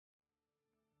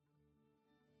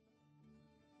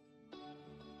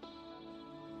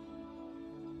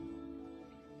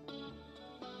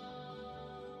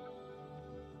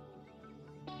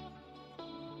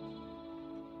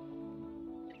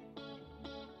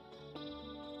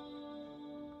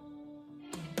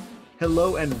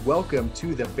Hello and welcome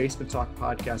to the Basement Talk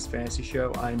Podcast Fantasy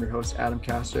Show. I am your host, Adam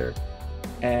Castor,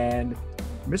 and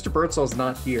Mr. Birdsall's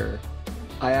not here.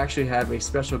 I actually have a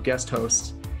special guest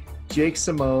host, Jake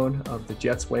Simone of the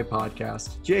Jets Way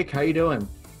Podcast. Jake, how you doing?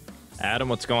 Adam,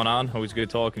 what's going on? Always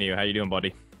good talking to you. How you doing,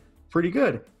 buddy? Pretty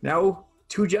good. Now,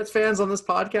 two Jets fans on this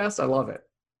podcast. I love it.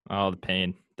 Oh, the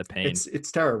pain.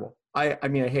 It's terrible. I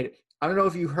mean, I hate it. I don't know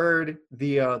if you heard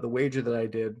the wager that I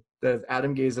did, that if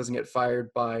Adam Gase doesn't get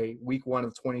fired by week 1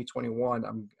 of 2021,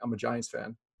 I'm a Giants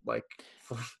fan. Like,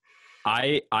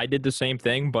 I did the same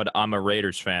thing, but I'm a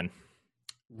Raiders fan.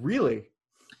 Really?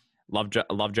 Love John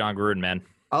Gruden, man.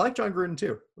 I like John Gruden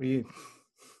too.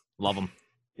 Love him.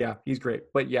 Yeah, he's great.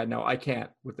 But yeah, no, I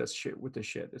can't with this shit.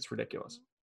 It's ridiculous.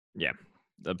 Yeah,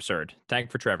 absurd.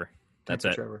 Tank for Trevor. That's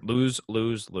it. Trevor. Lose.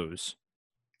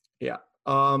 Yeah.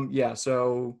 Yeah.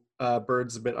 So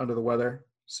Bird's a bit under the weather.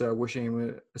 So wishing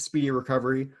him a speedy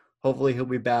recovery. Hopefully he'll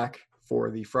be back for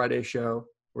the Friday show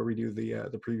where we do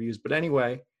the previews. But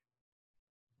anyway,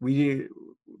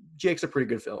 Jake's a pretty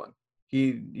good fill-in.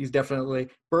 He's definitely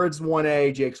Bird's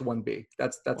 1A, Jake's 1B.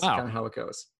 That's Wow. kind of how it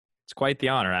goes. It's quite the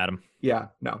honor, Adam. Yeah.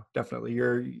 No, definitely.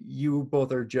 You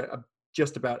both are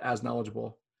just about as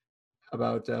knowledgeable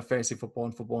about fantasy football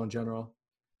and football in general.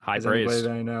 High as praise. anybody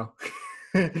that I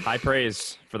know. High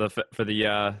praise for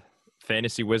the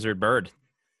fantasy wizard Bird.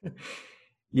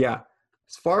 Yeah.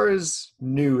 As far as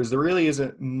news, there really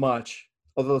isn't much.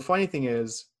 Although the funny thing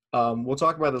is, we'll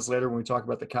talk about this later when we talk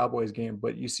about the Cowboys game,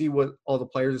 but you see what all the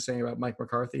players are saying about Mike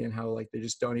McCarthy and how like they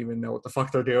just don't even know what the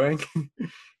fuck they're doing.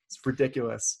 It's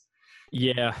ridiculous.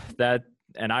 Yeah,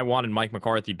 and I wanted Mike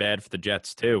McCarthy bad for the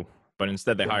Jets too, but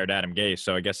instead they hired Adam Gase,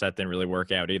 so I guess that didn't really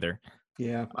work out either.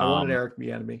 Yeah, I wanted Eric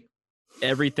Bieniemy.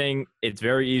 Everything, it's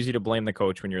very easy to blame the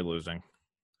coach when you're losing.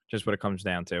 Just what it comes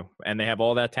down to. And they have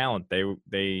all that talent.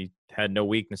 They had no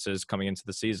weaknesses coming into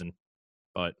the season.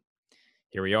 But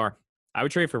here we are. I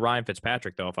would trade for Ryan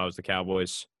Fitzpatrick, though, if I was the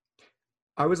Cowboys.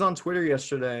 I was on Twitter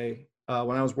yesterday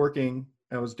when I was working.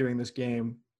 I was doing this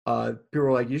game. People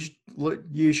were like,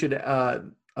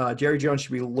 Jerry Jones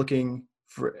should be looking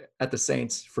at the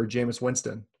Saints for Jameis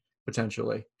Winston,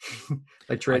 potentially.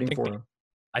 like trading for him.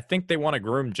 I think they want to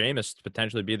groom Jameis to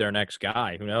potentially be their next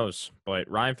guy. Who knows? But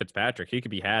Ryan Fitzpatrick, he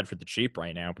could be had for the cheap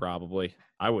right now, probably.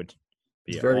 I would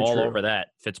be all over that.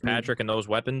 Fitzpatrick and those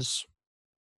weapons.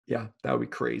 Yeah, that would be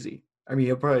crazy. I mean,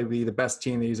 he'll probably be the best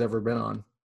team that he's ever been on,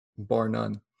 bar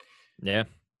none. Yeah.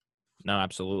 No,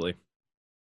 absolutely.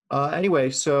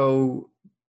 Anyway, so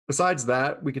besides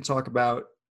that, we could talk about,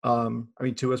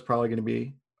 Tua's probably going to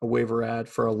be a waiver ad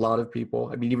for a lot of people.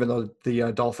 I mean, even though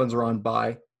the Dolphins are on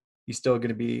bye, he's still going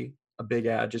to be a big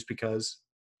ad just because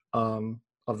of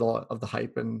the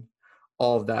hype and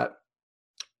all of that.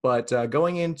 But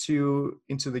going into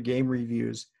the game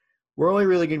reviews, we're only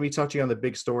really going to be touching on the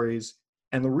big stories.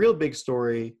 And the real big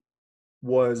story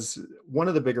was one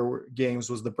of the bigger games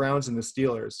was the Browns and the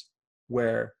Steelers,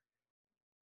 where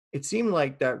it seemed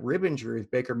like that rib injury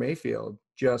with Baker Mayfield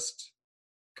just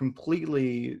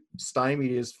completely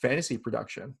stymied his fantasy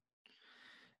production.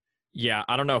 Yeah,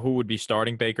 I don't know who would be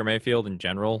starting Baker Mayfield in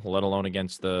general, let alone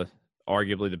against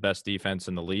arguably the best defense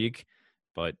in the league.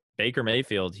 But Baker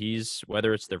Mayfield,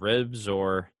 whether it's the ribs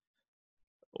or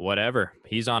whatever,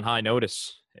 he's on high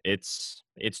notice. It's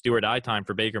do or die time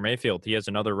for Baker Mayfield. He has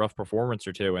another rough performance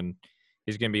or two, and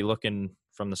he's going to be looking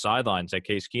from the sidelines at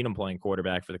Case Keenum playing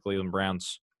quarterback for the Cleveland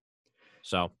Browns.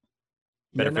 So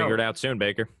better figure it out soon,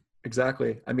 Baker.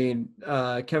 Exactly. I mean,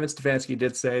 Kevin Stefanski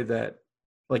did say that,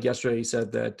 like yesterday, he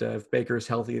said that if Baker is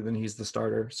healthy, then he's the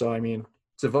starter. So, I mean,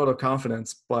 it's a vote of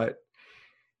confidence, but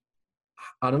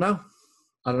I don't know.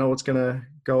 I don't know what's going to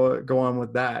go on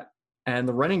with that. And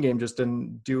the running game just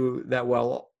didn't do that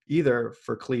well either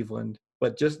for Cleveland,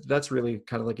 but just that's really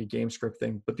kind of like a game script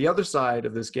thing. But the other side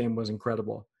of this game was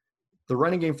incredible. The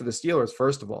running game for the Steelers,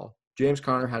 first of all, James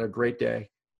Conner had a great day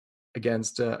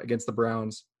against the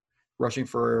Browns, rushing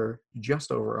for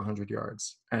just over 100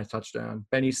 yards and a touchdown.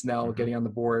 Benny Snell getting on the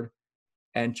board,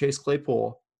 and Chase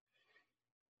Claypool.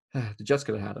 The Jets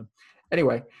could have had him.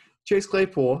 Anyway, Chase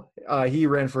Claypool, he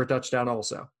ran for a touchdown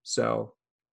also. So,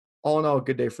 all in all,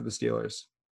 good day for the Steelers.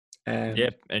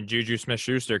 And and Juju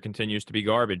Smith-Schuster continues to be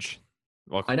garbage.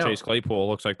 Well, I know. Chase Claypool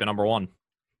looks like the number one.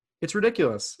 It's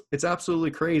ridiculous. It's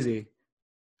absolutely crazy.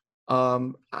 I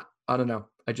don't know.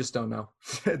 I just don't know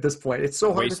at this point. It's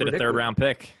so hard Wasted to predict. A third-round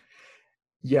pick.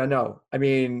 Yeah, no. I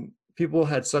mean, people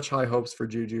had such high hopes for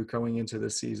Juju going into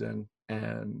this season,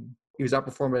 and he was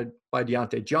outperformed by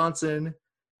Deontay Johnson,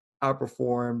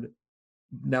 outperformed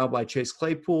now by Chase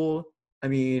Claypool. I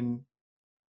mean,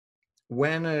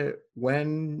 when are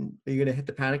you going to hit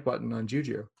the panic button on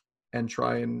Juju? and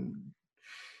try and,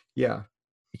 yeah.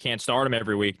 You can't start him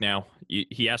every week now.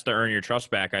 He has to earn your trust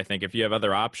back, I think. If you have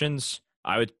other options,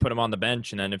 I would put him on the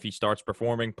bench, and then if he starts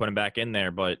performing, put him back in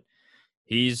there. But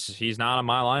he's not on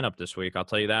my lineup this week. I'll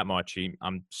tell you that much.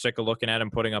 I'm sick of looking at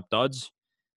him putting up duds.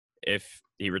 If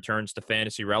he returns to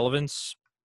fantasy relevance,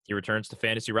 he returns to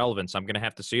fantasy relevance. I'm going to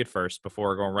have to see it first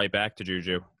before going right back to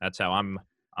Juju. That's how I'm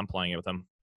playing it with him.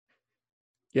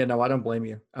 Yeah, no, I don't blame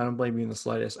you. I don't blame you in the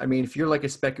slightest. I mean, if you're like a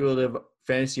speculative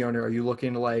fantasy owner, are you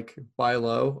looking to like buy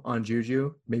low on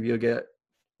Juju? Maybe you'll get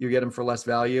him for less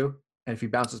value, and if he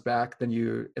bounces back,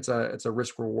 then it's a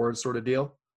risk reward sort of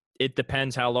deal. It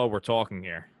depends how low we're talking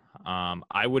here.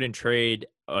 I wouldn't trade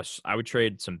us. I would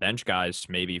trade some bench guys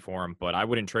maybe for him, but I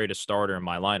wouldn't trade a starter in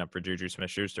my lineup for Juju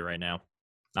Smith-Schuster right now.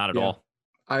 Not at all.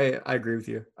 I agree with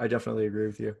you. I definitely agree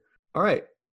with you. All right.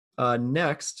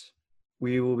 Next,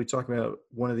 we will be talking about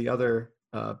one of the other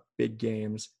big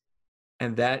games,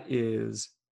 and that is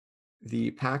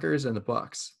the Packers and the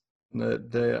Bucks,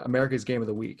 the America's game of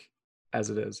the week, as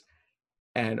it is.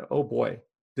 And oh boy,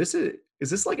 is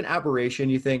this like an aberration,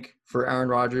 you think, for Aaron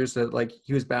Rodgers, that like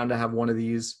he was bound to have one of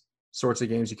these sorts of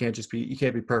games? You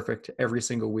can't be perfect every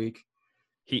single week.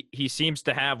 He seems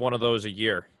to have one of those a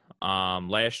year.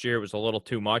 Last year it was a little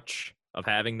too much of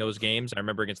having those games. I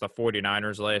remember against the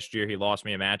 49ers last year, he lost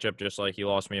me a matchup just like he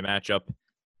lost me a matchup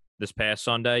this past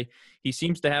Sunday. He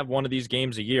seems to have one of these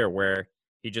games a year where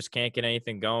he just can't get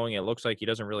anything going. It looks like he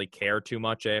doesn't really care too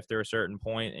much after a certain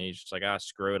point, and he's just like,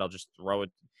 screw it, I'll just throw it.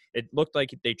 It looked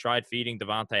like they tried feeding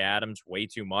Devontae Adams way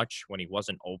too much when he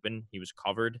wasn't open. He was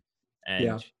covered,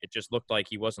 and It just looked like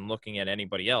he wasn't looking at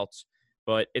anybody else.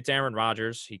 But it's Aaron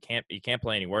Rodgers. He can't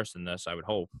play any worse than this, I would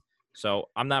hope. So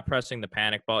I'm not pressing the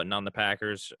panic button on the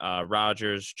Packers.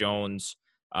 Rodgers, Jones,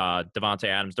 Devontae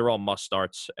Adams, they're all must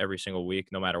starts every single week,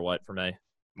 no matter what, for me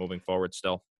moving forward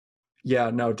still. Yeah,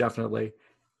 no, definitely.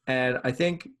 And I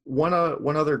think one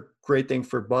other great thing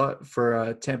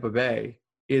for Tampa Bay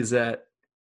is that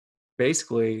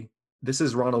basically this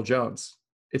is Ronald Jones.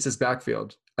 It's his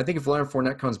backfield. I think if Leonard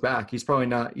Fournette comes back, he's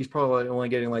probably only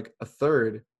getting like a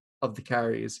third of the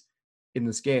carries in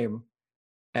this game,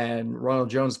 and Ronald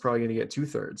Jones is probably going to get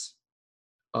 2/3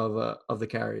 of the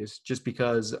carries just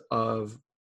because of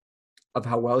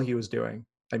how well he was doing.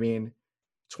 I mean,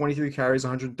 23 carries,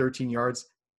 113 yards,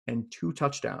 and 2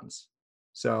 touchdowns.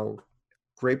 So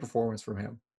great performance from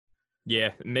him.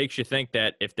 Yeah, it makes you think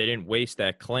that if they didn't waste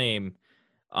that claim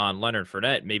on Leonard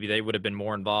Fournette, maybe they would have been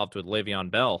more involved with Le'Veon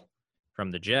Bell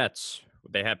from the Jets.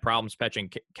 They had problems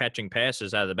catching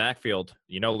passes out of the backfield.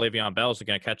 You know, Le'Veon Bell's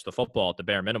going to catch the football at the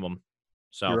bare minimum.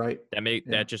 So you're right.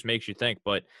 That just makes you think.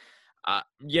 But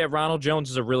Ronald Jones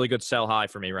is a really good sell high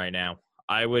for me right now.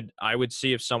 I would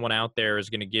see if someone out there is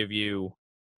going to give you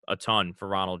a ton for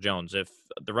Ronald Jones. If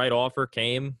the right offer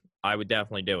came, I would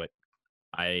definitely do it.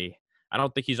 I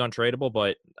don't think he's untradeable,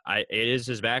 but it is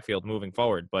his backfield moving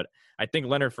forward. But I think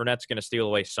Leonard Fournette's going to steal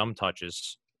away some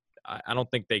touches. I don't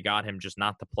think they got him just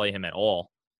not to play him at all.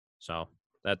 So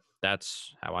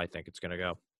that's how I think it's going to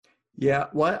go. Yeah,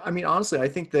 well, I mean, honestly, I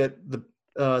think that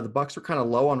the Bucks were kind of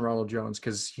low on Ronald Jones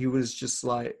because he was just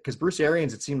like, because Bruce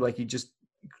Arians, it seemed like he just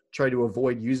tried to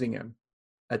avoid using him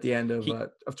at the end of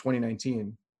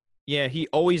 2019. Yeah, he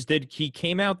always did. He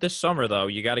came out this summer, though.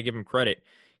 You got to give him credit.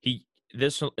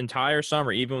 This entire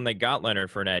summer, even when they got Leonard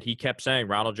Fournette, he kept saying,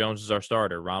 Ronald Jones is our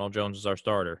starter. Ronald Jones is our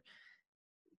starter.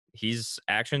 His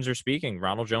actions are speaking.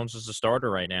 Ronald Jones is the starter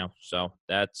right now. So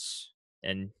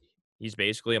he's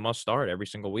basically a must start every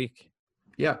single week.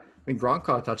 Yeah. I mean, Gronk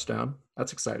caught a touchdown.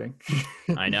 That's exciting.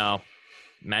 I know.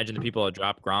 Imagine the people that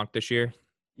dropped Gronk this year.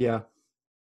 Yeah.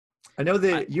 I know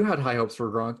that you had high hopes for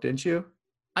Gronk, didn't you?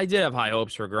 I did have high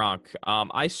hopes for Gronk.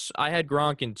 I had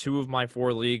Gronk in 2 of my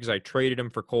 4 leagues. I traded him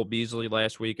for Cole Beasley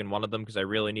last week in one of them because I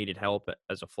really needed help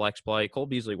as a flex play. Cole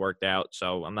Beasley worked out,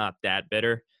 so I'm not that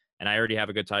bitter, and I already have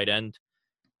a good tight end.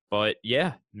 But,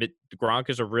 yeah, Gronk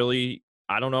is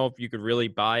I don't know if you could really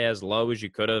buy as low as you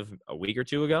could have a week or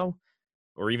 2 ago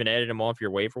or even added him off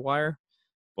your waiver wire.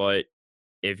 But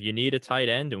if you need a tight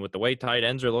end, and with the way tight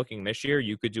ends are looking this year,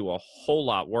 you could do a whole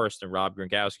lot worse than Rob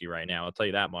Gronkowski right now. I'll tell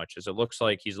you that much, as it looks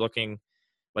like he's looking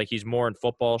like he's more in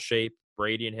football shape.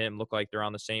 Brady and him look like they're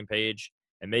on the same page.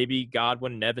 And maybe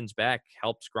Godwin and Evans back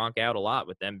helps Gronk out a lot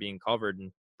with them being covered,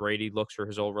 and Brady looks for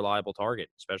his old reliable target,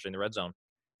 especially in the red zone.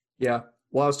 Yeah.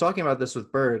 Well, I was talking about this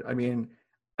with Bird. I mean,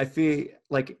 I feel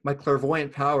like my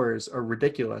clairvoyant powers are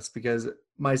ridiculous because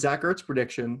my Zach Ertz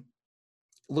prediction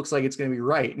looks like it's going to be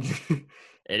right.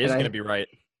 It is going to be right.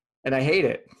 And I hate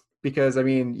it because, I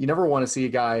mean, you never want to see a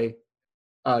guy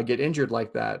get injured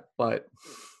like that. But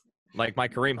like my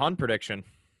Kareem Hunt prediction.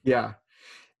 Yeah,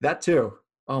 that too.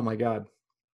 Oh my God.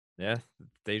 Yeah,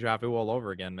 deja vu all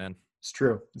over again, man. It's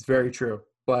true. It's very true.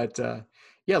 But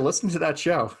yeah, listen to that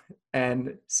show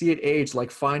and see it age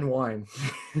like fine wine.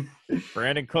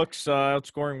 Brandon Cooks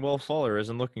outscoring Will Fuller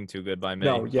isn't looking too good by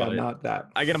No, me, yeah, but not that.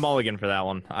 I get a mulligan for that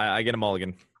one. I get a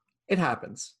mulligan. It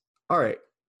happens. All right.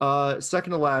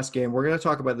 Second to last game, we're going to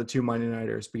talk about the two Monday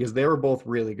Nighters because they were both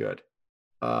really good.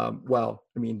 Well,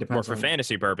 I mean, More depends for on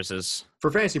fantasy purposes.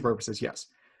 for fantasy purposes, yes.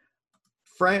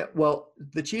 Well,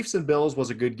 the Chiefs and Bills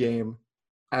was a good game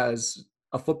as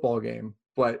a football game,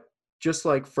 but just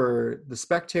like for the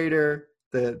spectator,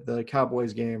 the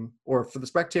Cowboys game, or for the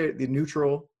spectator, the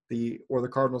neutral, the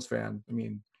Cardinals fan, I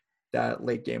mean, that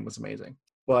late game was amazing.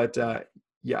 But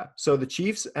yeah, so the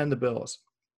Chiefs and the Bills,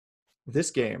 this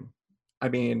game, I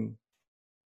mean,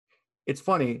 it's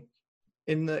funny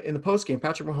in the post game,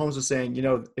 Patrick Mahomes was saying,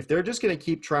 if they're just going to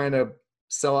keep trying to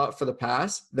sell out for the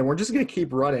pass, then we're just going to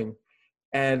keep running,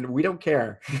 and we don't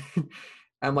care.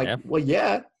 I'm like, Yeah. well,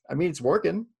 yeah. I mean, it's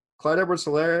working. Clyde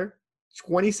Edwards-Helaire,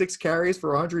 26 carries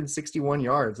for 161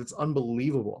 yards. It's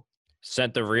unbelievable.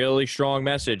 Sent a really strong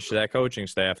message to that coaching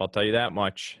staff. I'll tell you that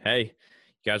much. Hey,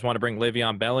 you guys want to bring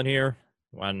Le'Veon Bell in here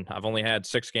when I've only had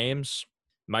 6 games?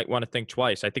 Might want to think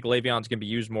twice. I think Le'Veon's going to be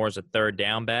used more as a third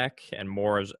down back and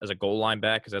more as a goal line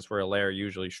back because that's where Helaire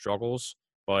usually struggles.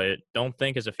 But don't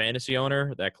think as a fantasy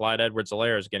owner that Clyde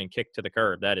Edwards-Helaire is getting kicked to the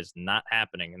curb. That is not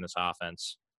happening in this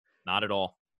offense. Not at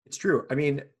all. It's true. I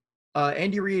mean,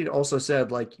 Andy Reid also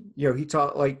said, he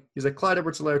taught, he's like, Clyde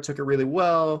Edwards-Helaire took it really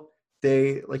well.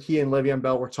 He and Le'Veon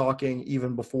Bell were talking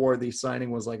even before the signing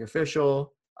was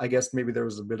official. I guess maybe there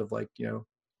was a bit of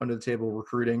under the table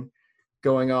recruiting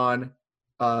going on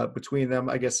between them.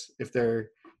 I guess if they're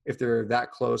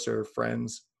that close or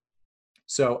friends.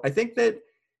 So I think that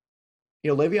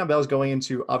Le'Veon Bell is going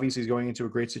into a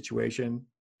great situation,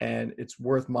 and it's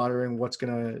worth monitoring what's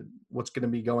gonna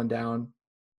be going down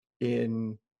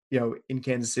in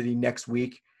Kansas City next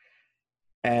week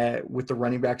with the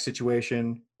running back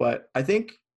situation. But I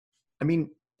think, I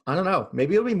don't know,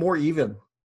 maybe it'll be more even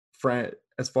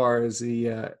as far as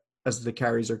the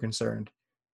carries are concerned.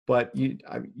 But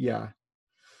yeah,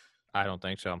 I don't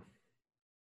think so.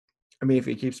 I mean, if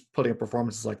he keeps putting up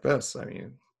performances like this, I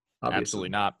mean, obviously. Absolutely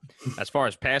not. As far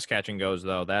as pass catching goes,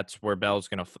 though, that's where Bell's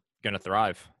gonna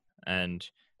thrive. And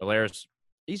Hilaire's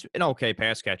he's an okay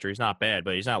pass catcher. He's not bad,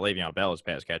 but he's not Le'Veon Bell as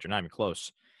pass catcher, not even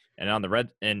close. And on the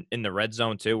in the red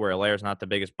zone too, where Hilaire's not the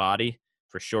biggest body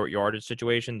for short yardage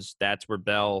situations, that's where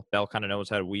Bell kind of knows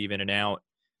how to weave in and out.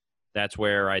 That's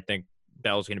where I think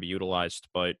Bell's going to be utilized.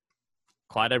 But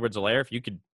Clyde Edwards-Helaire, if you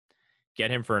could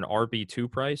get him for an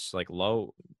RB2 price,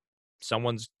 low,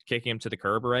 someone's kicking him to the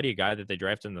curb already, a guy that they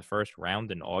drafted in the first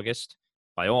round in August,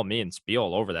 by all means, be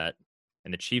all over that.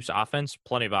 And the Chiefs offense,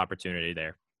 plenty of opportunity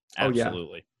there. Absolutely.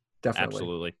 Oh, yeah, definitely.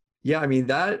 Absolutely.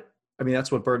 Yeah,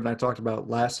 that's what Bird and I talked about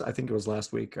I think it was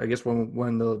last week. I guess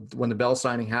when the Bell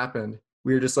signing happened,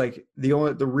 we were just like, the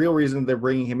real reason they're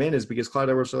bringing him in is because Clyde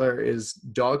Edwards-Helaire is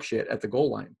dog shit at the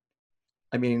goal line.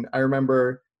 I mean, I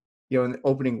remember, in the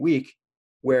opening week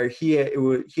where he had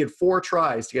 4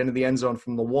 tries to get into the end zone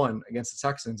from the 1 against the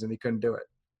Texans, and he couldn't do it.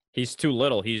 He's too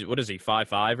little. What is he,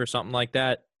 5'5" or something like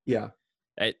that? Yeah.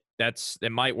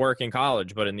 It might work in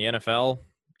college, but in the NFL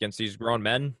against these grown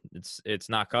men, it's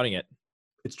not cutting it.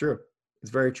 It's true.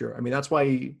 It's very true. I mean, that's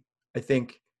why I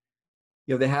think,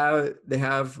 they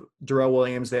have Darrell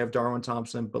Williams, they have Darwin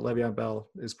Thompson, but Le'Veon Bell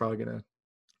is probably gonna.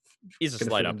 He's a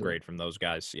slight upgrade from those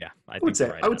guys. Yeah, I would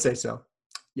say so.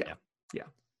 Yeah,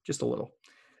 just a little.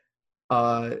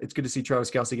 It's good to see Travis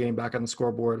Kelce getting back on the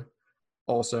scoreboard.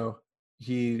 Also,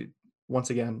 he once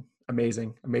again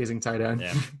amazing tight end.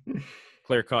 Yeah.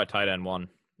 Clear cut tight end 1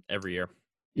 every year.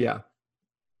 Yeah.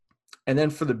 And then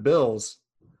for the Bills,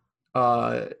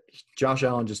 Josh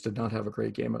Allen just did not have a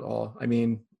great game at all. I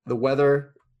mean, the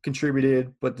weather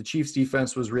contributed, but the Chiefs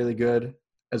defense was really good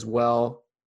as well.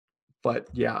 But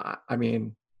yeah, I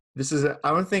mean,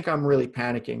 I don't think I'm really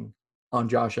panicking on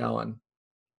Josh Allen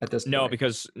at this point.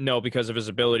 No, because of his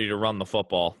ability to run the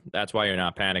football. That's why you're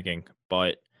not panicking.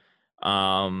 But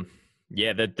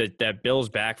yeah, that Bills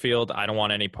backfield, I don't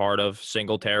want any part of.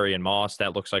 Singletary and Moss,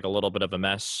 that looks like a little bit of a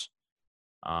mess.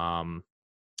 Well,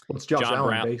 it's Josh Allen,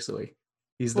 Brown, basically.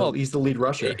 He's the lead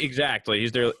rusher. Exactly.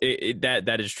 He's there.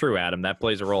 That is true, Adam. That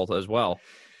plays a role as well.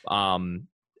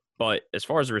 But as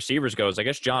far as the receivers goes, I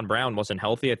guess John Brown wasn't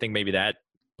healthy. I think maybe that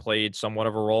played somewhat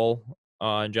of a role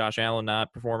in Josh Allen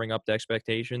not performing up to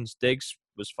expectations. Diggs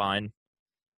was fine.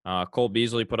 Cole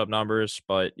Beasley put up numbers,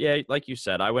 but yeah, like you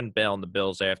said, I wouldn't bail on the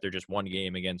Bills after just one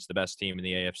game against the best team in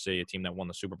the AFC, a team that won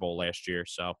the Super Bowl last year.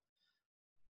 So,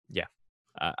 yeah.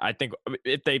 I think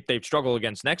if they struggle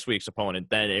against next week's opponent,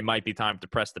 then it might be time to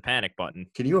press the panic button.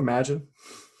 Can you imagine?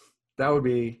 That would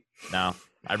be. No,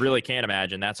 I really can't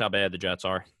imagine. That's how bad the Jets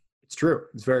are. It's true.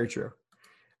 It's very true.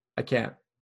 I can't.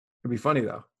 It'd be funny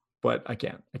though, but I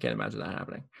can't. I can't imagine that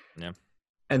happening. Yeah.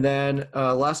 And then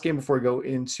last game before we go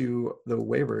into the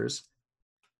waivers,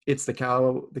 it's the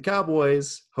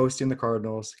Cowboys hosting the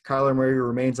Cardinals. Kyler Murray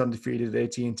remains undefeated at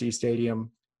AT&T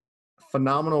Stadium.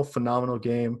 Phenomenal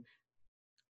game.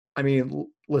 I mean,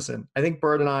 listen, I think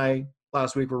Bird and I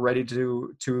last week were ready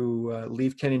to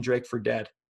leave Kenyon Drake for dead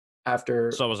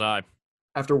after So was I.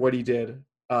 after what he did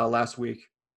last week.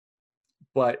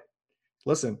 But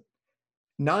listen,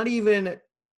 not even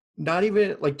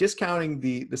like discounting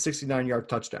the 69-yard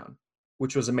touchdown,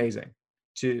 which was amazing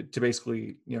to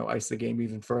basically, ice the game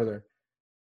even further.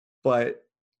 But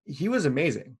he was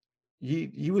amazing.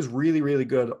 He was really, really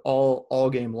good all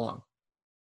game long.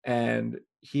 And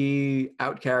he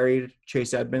outcarried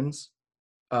Chase Edmonds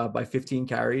by 15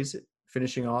 carries,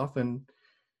 finishing off. And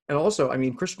also, I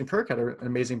mean, Christian Kirk had an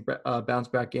amazing bounce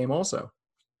back game also.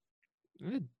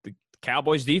 The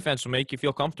Cowboys defense will make you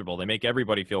feel comfortable. They make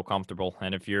everybody feel comfortable.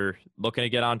 And if you're looking to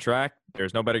get on track,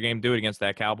 there's no better game to do it against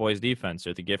that Cowboys defense.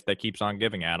 They're the gift that keeps on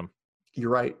giving, Adam. You're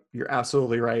right. You're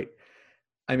absolutely right.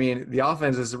 I mean, the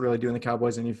offense isn't really doing the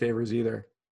Cowboys any favors either,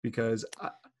 because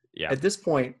at this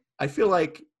point, I feel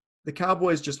like the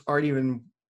Cowboys just are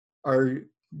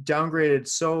downgraded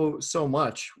so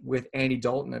much with Andy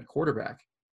Dalton at quarterback.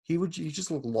 He just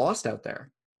look lost out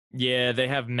there. Yeah, they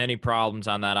have many problems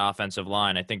on that offensive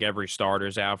line. I think every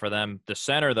starter's out for them. The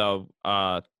center, though,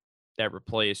 that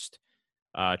replaced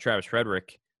Travis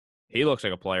Frederick, he looks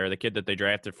like a player. The kid that they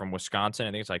drafted from Wisconsin,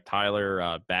 I think it's like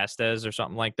Tyler Bastes or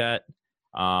something like that.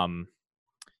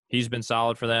 He's been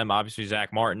solid for them. Obviously,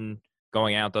 Zach Martin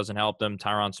going out doesn't help them.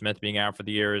 Tyron Smith being out for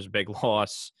the year is a big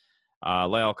loss.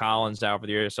 La'el Collins out for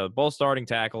the year. So both starting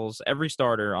tackles, every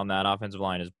starter on that offensive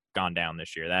line has gone down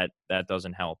this year. That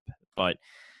doesn't help. But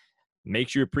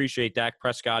makes you appreciate Dak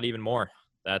Prescott even more.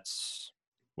 That's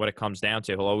what it comes down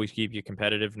to. He'll always keep you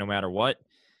competitive no matter what.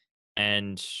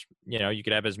 And, you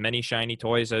could have as many shiny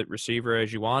toys at receiver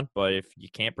as you want, but if you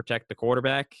can't protect the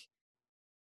quarterback.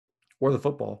 Or the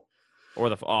football.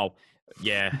 Wow.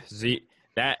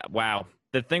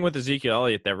 The thing with Ezekiel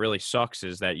Elliott that really sucks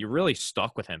is that you're really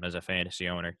stuck with him as a fantasy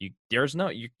owner. You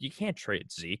can't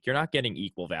trade Zeke. You're not getting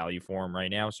equal value for him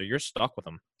right now, so you're stuck with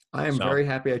him. I am very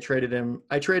happy I traded him.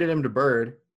 I traded him to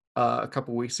Bird a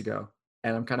couple weeks ago,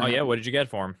 and I'm kind of. Oh yeah, what did you get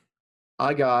for him?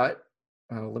 I got.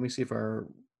 Let me see if I'm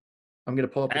going to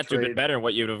pull up. That's a bit better than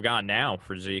what you would have gotten now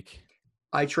for Zeke.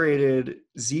 I traded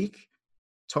Zeke,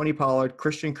 Tony Pollard,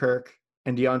 Christian Kirk,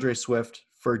 and DeAndre Swift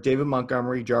for David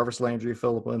Montgomery, Jarvis Landry,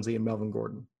 Phillip Lindsay, and Melvin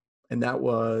Gordon. And that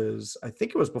was, I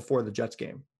think it was before the Jets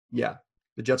game. Yeah,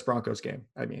 the Jets-Broncos game,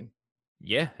 I mean.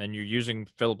 Yeah, and you're using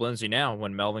Phillip Lindsay now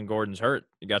when Melvin Gordon's hurt.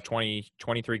 You got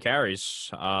 23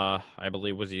 carries, I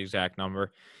believe was the exact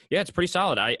number. Yeah, it's pretty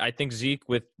solid. I think Zeke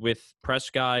with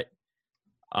Prescott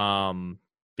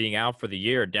being out for the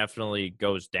year definitely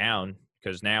goes down,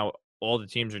 because now all the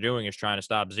teams are doing is trying to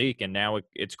stop Zeke, and now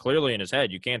it's clearly in his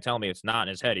head. You can't tell me it's not in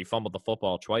his head. He fumbled the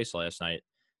football twice last night.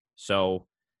 So,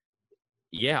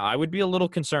 yeah, I would be a little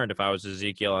concerned if I was a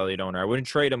Ezekiel Elliott owner. I wouldn't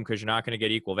trade him because you're not going to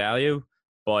get equal value,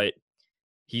 but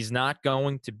he's not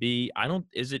going to be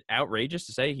 – is it outrageous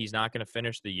to say he's not going to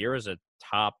finish the year as a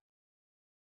top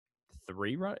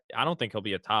 3? Right? I don't think he'll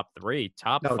be a top 3.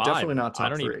 Top 5. No, definitely not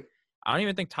top 3. I don't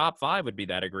even think top 5 would be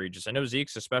that egregious. I know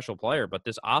Zeke's a special player, but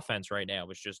this offense right now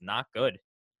is just not good.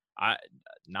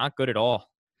 Not good at all.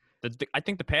 I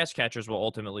think the pass catchers will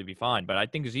ultimately be fine, but I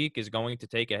think Zeke is going to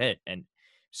take a hit. And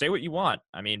say what you want.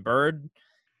 I mean,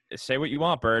 say what you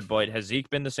want, Bird, but has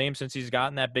Zeke been the same since he's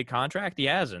gotten that big contract? He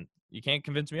hasn't. You can't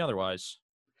convince me otherwise.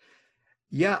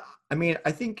 Yeah, I mean,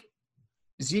 I think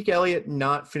Zeke Elliott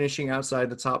not finishing outside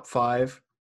the top 5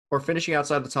 or finishing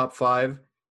outside the top 5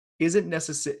 isn't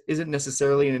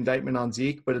necessarily an indictment on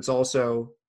Zeke, but it's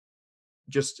also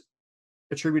just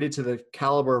attributed to the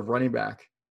caliber of running back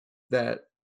that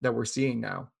we're seeing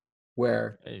now,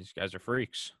 where these guys are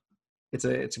freaks. It's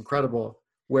incredible.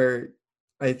 Where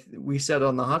we said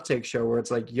on the Hot Take show, where it's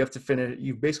like you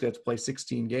basically have to play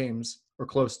 16 games or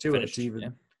close to it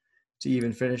to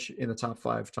even finish in the top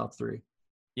 5, top 3.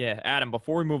 Yeah, Adam,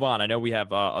 before we move on, I know we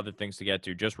have other things to get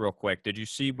to. Just real quick, did you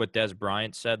see what Des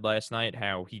Bryant said last night?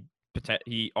 How he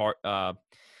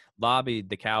lobbied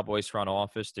the Cowboys front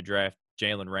office to draft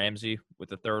Jalen Ramsey with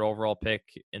the 3rd overall pick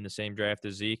in the same draft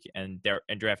as Zeke, and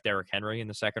draft Derrick Henry in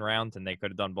the 2nd round, and they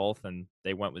could have done both, and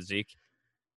they went with Zeke.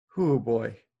 Oh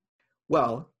boy.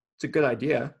 Well, it's a good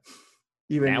idea.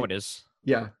 Now it is.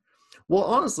 Yeah. Well,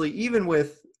 honestly, even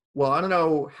with I don't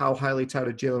know how highly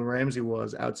touted Jalen Ramsey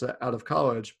was out of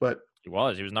college, but He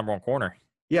was number one corner.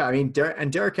 yeah, I mean,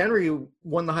 Derrick Henry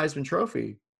won the Heisman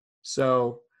Trophy,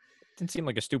 so Didn't seem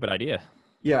like a stupid idea.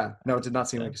 yeah, no, it did not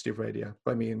seem Yeah. like a stupid idea.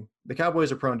 But I mean, the Cowboys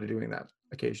are prone to doing that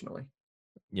occasionally.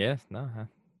 Yeah, no,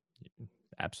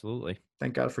 absolutely.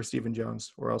 Thank God for Stephen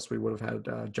Jones, or else we would have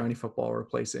had Johnny Football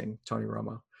replacing Tony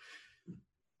Romo,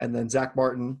 and then Zach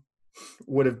Martin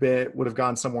would have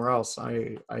gone somewhere else.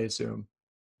 I assume.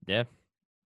 Yeah,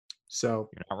 So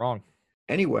you're not wrong.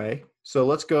 anyway, so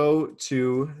let's go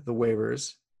to the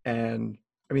waivers, and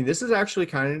I mean, this is actually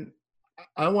kind of.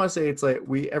 I don't want to say it's like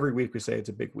every week we say it's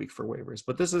a big week for waivers,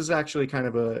 but this is actually kind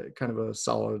of a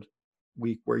solid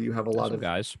week where you have a lot Some of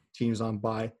guys. teams on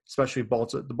bye, especially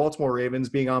the Baltimore Ravens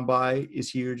being on bye is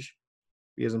huge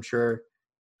because I'm sure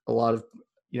a lot of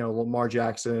Lamar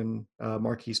Jackson,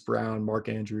 Marquise Brown, Mark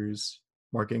Andrews,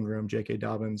 Mark Ingram, J.K.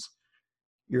 Dobbins.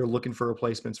 You're looking for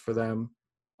replacements for them.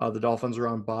 The Dolphins are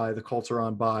on bye. The Colts are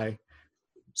on bye.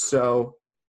 So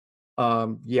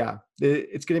yeah,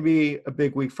 it's going to be a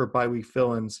big week for bye week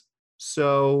fill-ins.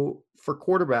 So for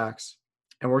quarterbacks,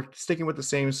 and we're sticking with the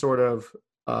same sort of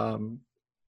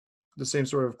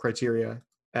criteria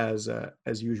as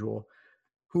usual.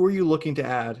 Who are you looking to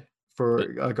add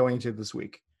for going into this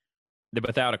week?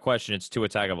 Without a question, it's Tua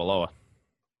Tagovailoa.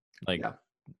 Like, yeah.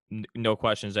 No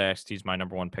questions asked. He's my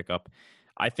number one pickup.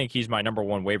 I think he's my number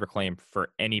one waiver claim for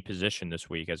any position this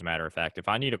week, as a matter of fact. If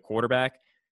I need a quarterback,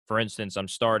 for instance, I'm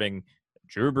starting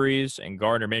Drew Brees and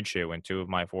Gardner Minshew in 2 of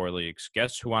my 4 leagues.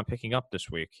 Guess who I'm picking up this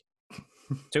week?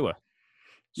 Tua.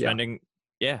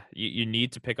 You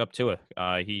need to pick up Tua.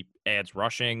 He adds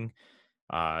rushing,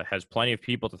 has plenty of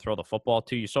people to throw the football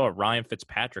to. You saw what Ryan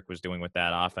Fitzpatrick was doing with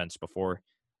that offense before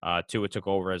Tua took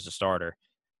over as a starter.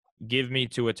 Give me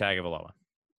Tua Tagovailoa.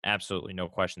 Absolutely no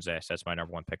questions asked. That's my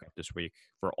number one pickup this week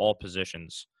for all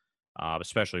positions,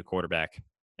 especially quarterback.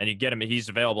 And you get him; he's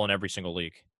available in every single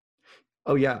league.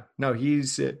 Oh yeah, no,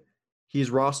 he's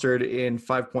rostered in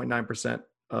 5.9%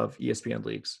 of ESPN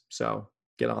leagues. So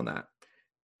get on that.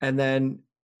 And then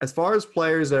as far as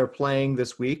players that are playing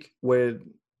this week,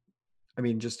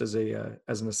 just as an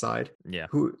aside, yeah,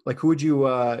 who would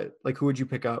you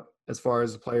pick up as far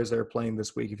as the players that are playing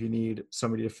this week if you need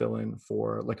somebody to fill in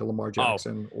for like a Lamar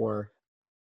Jackson or?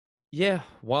 Yeah,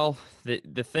 well,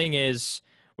 the thing is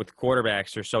with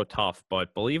quarterbacks, they're so tough,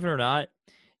 but believe it or not,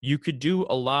 you could do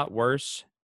a lot worse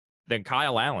than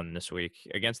Kyle Allen this week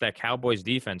against that Cowboys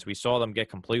defense. We saw them get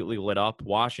completely lit up.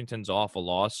 Washington's off a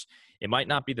loss. It might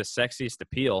not be the sexiest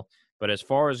appeal, but as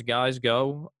far as guys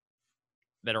go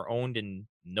that are owned in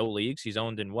no leagues, he's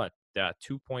owned in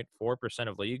 2.4%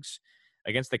 of leagues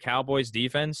against the Cowboys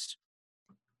defense.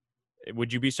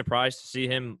 Would you be surprised to see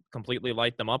him completely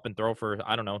light them up and throw for,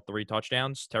 I don't know, 3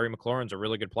 touchdowns? Terry McLaurin's a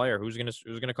really good player. Who's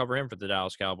gonna cover him for the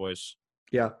Dallas Cowboys?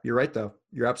 Yeah, you're right though.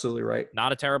 You're absolutely right.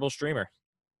 Not a terrible streamer.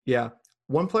 Yeah.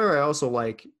 One player I also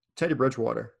like, Teddy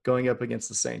Bridgewater, going up against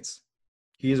the Saints.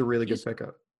 He's a really good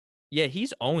pickup. Yeah,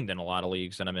 he's owned in a lot of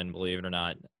leagues that I'm in, believe it or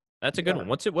not. That's a good one.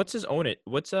 What's his own it?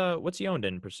 What's he owned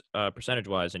in percentage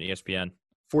wise in ESPN?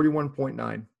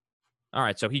 41.9. All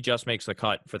right, so he just makes the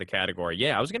cut for the category.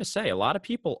 Yeah, I was gonna say a lot of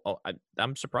people.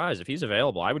 I'm surprised if he's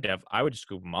available. I would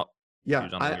scoop him up. Yeah,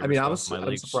 I'm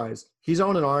surprised. He's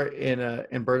owned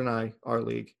in Bird and I, our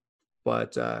league,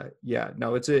 but yeah,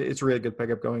 no, it's a really good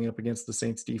pickup going up against the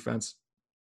Saints defense.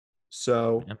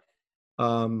 So,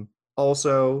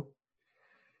 also,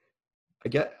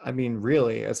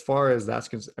 really, as far as that's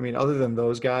concerned, other than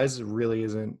those guys, it really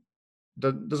doesn't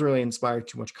really inspire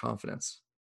too much confidence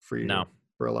for you. No.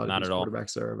 For a lot of these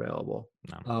quarterbacks that are available.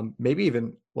 No. Maybe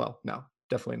even, no,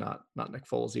 definitely not Nick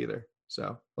Foles either.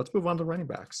 So let's move on to running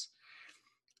backs.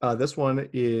 This one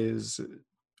is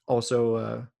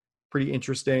also pretty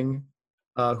interesting.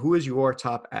 Who is your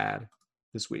top ad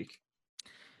this week?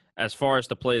 As far as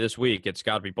the play this week, it's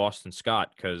got to be Boston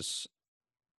Scott because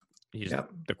he's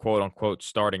the quote-unquote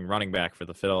starting running back for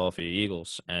the Philadelphia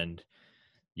Eagles. And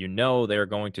they're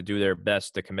going to do their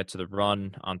best to commit to the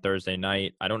run on Thursday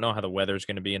night. I don't know how the weather's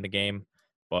going to be in the game,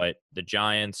 but the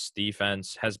Giants'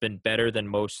 defense has been better than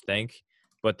most think.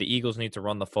 But the Eagles need to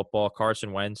run the football.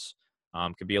 Carson Wentz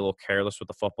could be a little careless with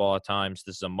the football at times.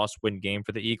 This is a must-win game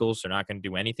for the Eagles. They're not going to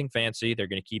do anything fancy. They're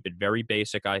going to keep it very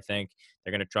basic, I think.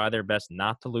 They're going to try their best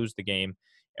not to lose the game.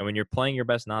 And when you're playing your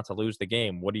best not to lose the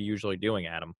game, what are you usually doing,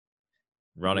 Adam?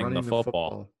 Running the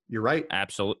football. You're right.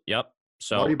 Absolutely. Yep.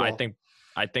 So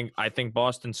I think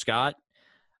Boston Scott,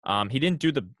 he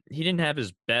didn't have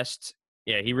his best.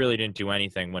 Yeah, he really didn't do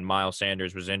anything when Miles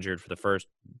Sanders was injured for the first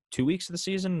 2 weeks of the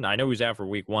season. I know he was out for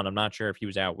week 1. I'm not sure if he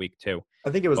was out week 2.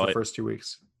 I think it was the first 2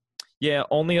 weeks. Yeah,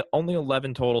 only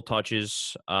 11 total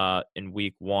touches in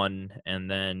week 1, and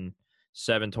then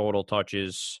 7 total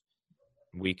touches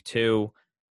week 2.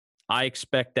 I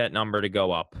expect that number to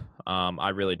go up. I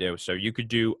really do. So you could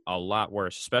do a lot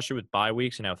worse, especially with bye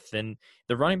weeks and how thin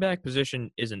the running back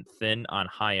position isn't thin on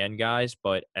high end guys,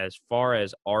 but as far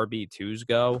as RB2s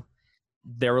go,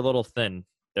 they're a little thin.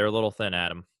 They're a little thin,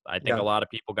 Adam. I think a Yeah. lot of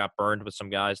people got burned with some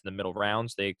guys in the middle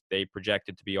rounds. They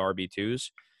projected to be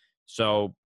RB2s.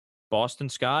 So Boston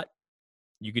Scott,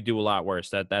 you could do a lot worse.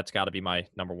 That's got to be my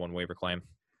number one waiver claim.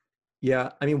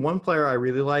 Yeah. I mean, one player I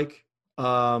really like,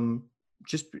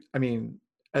 just, I mean,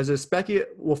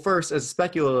 first, as a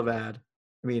speculative ad,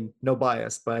 I mean, no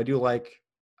bias, but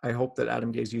I hope that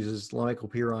Adam Gase uses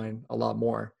Lamichael Pirine a lot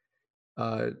more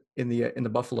in the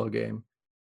Buffalo game,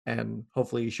 and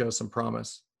hopefully he shows some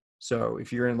promise. So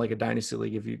if you're in like a dynasty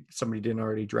league, if somebody didn't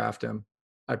already draft him,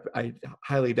 I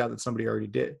highly doubt that somebody already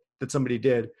did. That somebody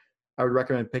did, I would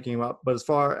recommend picking him up. But as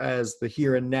far as the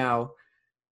here and now,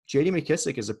 J.D.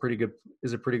 McKissick is a pretty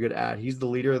good ad. He's the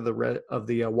leader of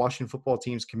the Washington football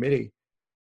team's committee,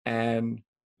 and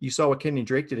you saw what Kenny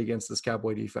Drake did against this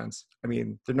Cowboy defense. I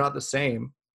mean, they're not the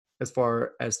same as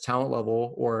far as talent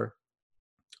level or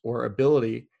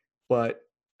ability, but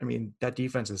I mean that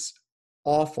defense is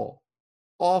awful,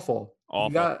 awful. You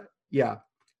Awful. got yeah.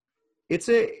 It's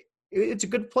a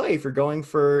good play for going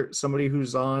for somebody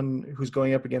who's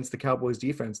going up against the Cowboys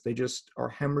defense. They just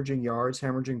are hemorrhaging yards,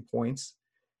 hemorrhaging points.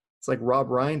 It's like Rob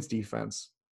Ryan's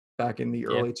defense back in the Yeah.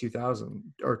 early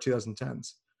 2000 or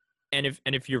 2010s. And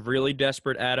if you're really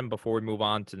desperate, Adam, before we move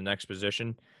on to the next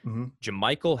position, Mm-hmm.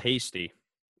 Jermichael Hasty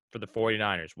for the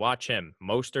 49ers. Watch him.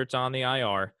 Mostert's on the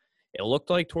IR. It looked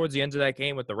like towards the end of that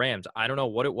game with the Rams, I don't know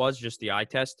what it was, just the eye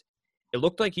test. It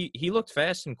looked like he looked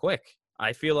fast and quick.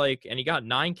 I feel like, and he got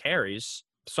 9 carries,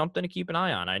 something to keep an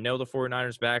eye on. I know the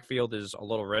 49ers backfield is a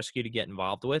little risky to get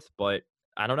involved with, but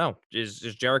I don't know. Is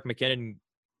Jerick McKinnon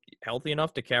healthy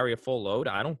enough to carry a full load?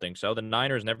 I don't think so. The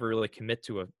Niners never really commit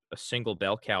to a single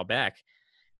bell cow back.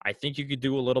 I think you could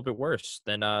do a little bit worse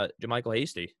than Jermichael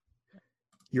Hasty.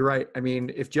 You're right. I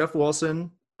mean, if Jeff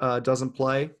Wilson doesn't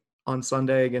play on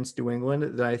Sunday against New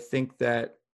England, then I think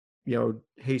that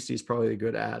Hasty's probably a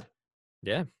good ad.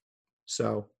 Yeah.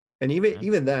 So, and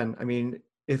even then, I mean,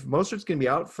 if Mostert's going to be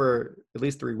out for at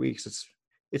least 3 weeks,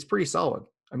 it's pretty solid.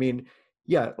 I mean,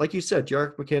 yeah, like you said,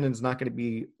 Jerick McKinnon's not going to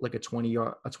be like a 20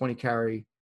 carry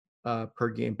per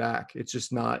game back. It's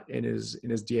just not in his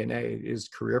DNA, his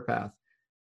career path.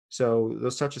 So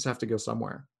those touches have to go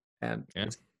somewhere, and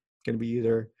it's going to be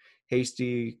either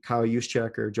Hasty, Kyle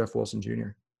Juszczyk, or Jeff Wilson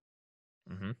Jr.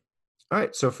 Mm-hmm. All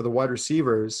right, so for the wide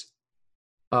receivers,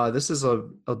 this is a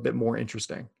bit more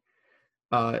interesting.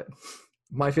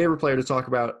 My favorite player to talk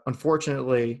about,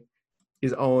 unfortunately,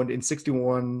 is owned in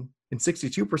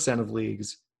 62% of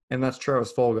leagues, and that's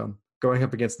Travis Fulgham going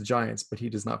up against the Giants, but he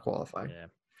does not qualify. Yeah.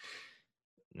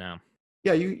 No.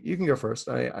 Yeah, you can go first.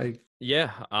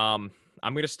 Yeah. I'm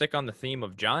going to stick on the theme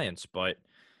of Giants, but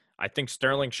I think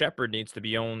Sterling Shepard needs to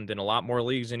be owned in a lot more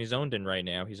leagues than he's owned in right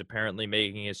now. He's apparently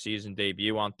making his season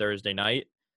debut on Thursday night.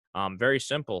 Very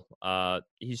simple.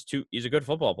 He's a good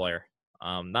football player.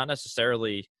 Not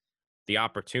necessarily the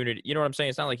opportunity. You know what I'm saying?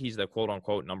 It's not like he's the quote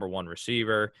unquote number one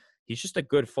receiver. He's just a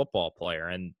good football player.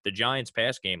 And the Giants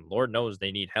pass game, Lord knows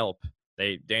they need help.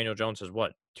 Daniel Jones has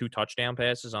 2 touchdown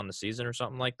passes on the season or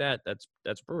something like that.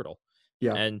 That's brutal.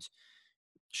 Yeah. And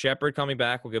Shepard coming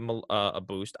back will give him a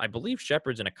boost. I believe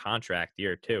Shepard's in a contract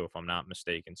year too, if I'm not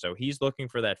mistaken. So he's looking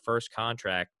for that first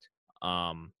contract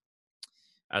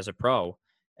as a pro.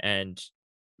 And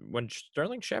when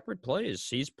Sterling Shepard plays,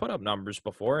 he's put up numbers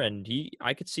before, and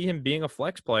I could see him being a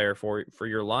flex player for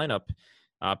your lineup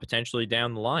potentially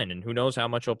down the line. And who knows how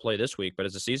much he'll play this week. But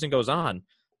as the season goes on,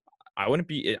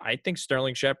 I think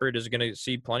Sterling Shepard is going to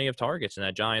see plenty of targets in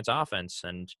that Giants offense,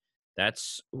 and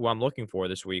that's who I'm looking for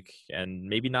this week. And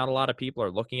maybe not a lot of people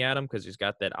are looking at him because he's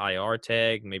got that IR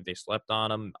tag. Maybe they slept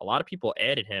on him. A lot of people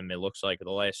added him, it looks like,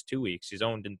 the last 2 weeks. He's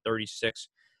owned in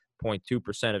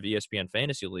 36.2% of ESPN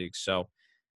fantasy leagues. So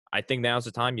I think now's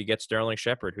the time you get Sterling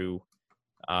Shepard, who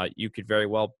you could very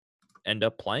well end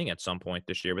up playing at some point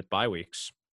this year with bye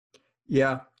weeks.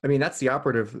 Yeah, I mean that's the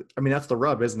operative. I mean that's the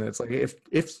rub, isn't it? It's like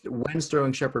when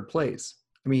Sterling Shepard plays,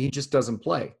 I mean he just doesn't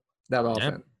play that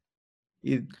often.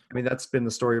 Yeah. I mean that's been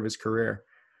the story of his career.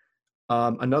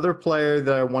 Another player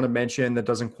that I want to mention that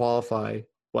doesn't qualify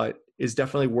but is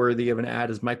definitely worthy of an ad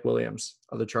is Mike Williams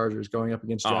of the Chargers going up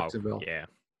against Jacksonville. Oh, yeah,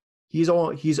 he's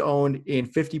owned in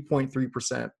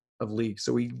 50.3% of leagues,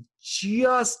 so he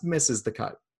just misses the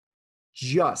cut.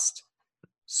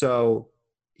 So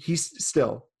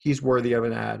he's worthy of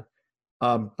an ad.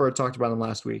 Bert talked about him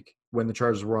last week. when the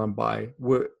Chargers were on bye,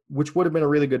 which would have been a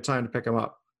really good time to pick him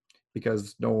up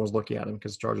because no one was looking at him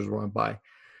because the Chargers were on bye.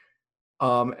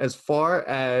 As far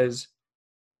as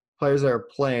players that are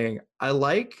playing, I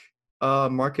like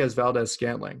Marquez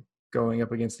Valdez-Scantling going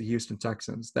up against the Houston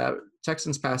Texans. That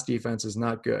Texans pass defense is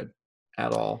not good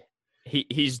at all.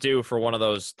 He's due for one of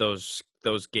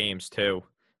those games too,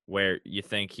 where you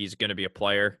think he's going to be a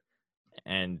player,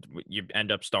 and you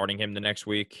end up starting him the next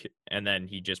week, and then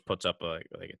he just puts up like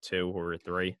a 2 or a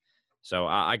 3. So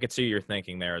I could see your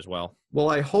thinking there as well. Well,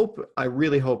 I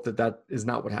really hope that is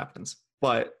not what happens.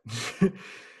 But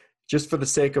just for the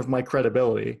sake of my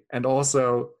credibility and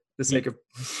also the sake of,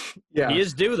 yeah. He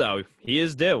is due, though. He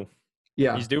is due.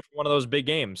 Yeah. He's due for one of those big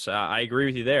games. I agree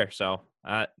with you there. So,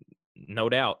 no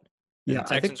doubt. And Yeah, the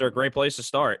Texans are a great place to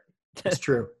start. It's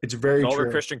true. It's very true.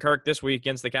 Over Christian Kirk this week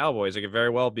against the Cowboys. It could very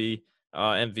well be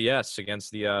MVS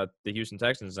against the Houston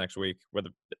Texans next week, where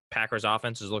the Packers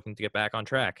offense is looking to get back on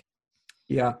track.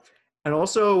 Yeah. And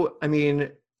also, I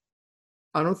mean,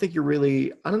 I don't know if you're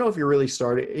really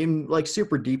starting in like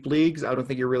super deep leagues. I don't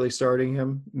think you're really starting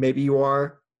him. Maybe you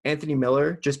are. Anthony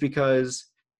Miller, just because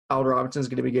Allen Robinson is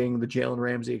going to be getting the Jalen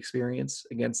Ramsey experience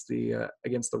against the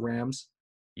Rams.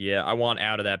 Yeah, I want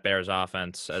out of that Bears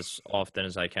offense as often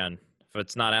as I can. If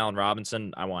it's not Allen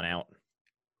Robinson, I want out.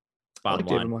 Bottom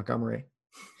line. David Montgomery.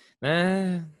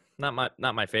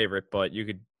 Not my favorite, but you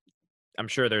could. I'm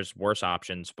sure there's worse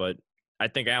options, but I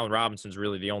think Allen Robinson's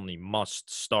really the only must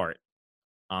start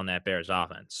on that Bears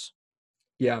offense.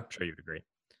 Yeah, I'm sure you'd agree.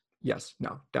 Yes.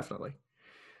 No. Definitely.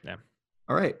 Yeah.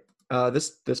 All right.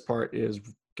 This part is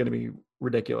going to be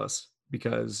ridiculous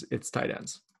because it's tight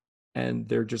ends. And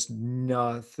they're just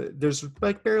nothing. There's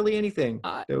like barely anything.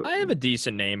 I have a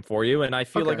decent name for you, and I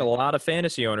feel like a lot of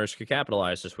fantasy owners could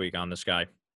capitalize this week on this guy.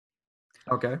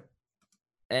 Okay.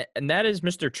 And that is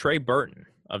Mr. Trey Burton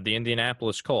of the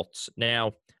Indianapolis Colts.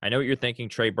 Now, I know what you're thinking.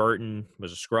 Trey Burton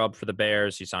was a scrub for the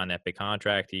Bears. He signed that big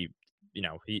contract.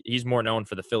 He's more known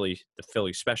for the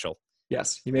Philly special.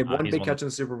 Yes, he made one big catch in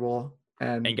the Super Bowl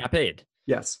and got paid.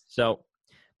 Yes. So,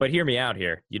 but hear me out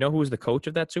here. You know who was the coach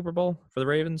of that Super Bowl for the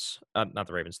Ravens? Not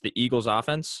the Ravens. The Eagles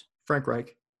offense. Frank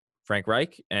Reich. Frank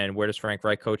Reich. And where does Frank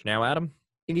Reich coach now, Adam?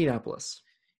 Indianapolis.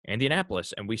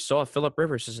 And we saw Phillip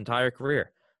Rivers his entire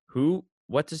career.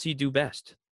 What does he do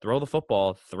best? Throw the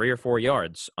football 3 or 4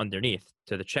 yards underneath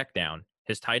to the check down,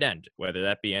 his tight end, whether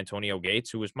that be Antonio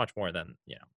Gates, who was much more than,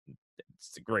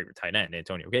 it's a great tight end,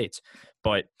 Antonio Gates.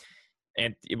 But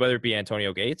and whether it be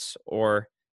Antonio Gates or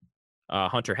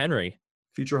Hunter Henry.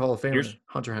 Future Hall of Famer,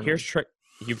 Hunter Henry. Here's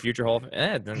future Hall of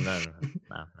Famer. No.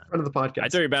 Friend of the podcast. I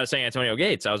thought you were about to say Antonio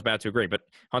Gates. I was about to agree. But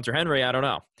Hunter Henry, I don't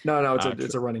know. No,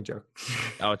 it's a running joke.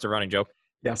 Oh, it's a running joke?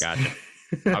 Yes. Gotcha.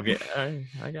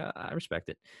 I respect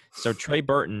it. So Trey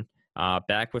Burton,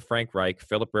 back with Frank Reich.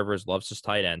 Phillip Rivers loves his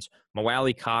tight ends. Mo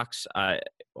Alley-Cox, I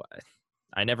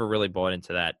never really bought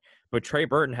into that. But Trey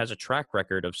Burton has a track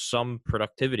record of some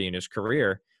productivity in his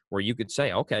career where you could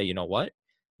say, okay, you know what?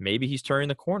 Maybe he's turning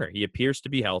the corner. He appears to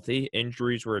be healthy.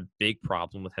 Injuries were a big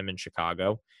problem with him in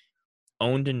Chicago.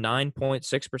 Owned in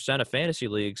 9.6% of fantasy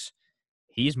leagues.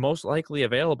 He's most likely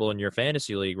available in your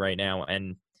fantasy league right now.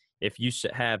 And if you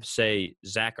have, say,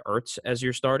 Zach Ertz as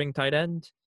your starting tight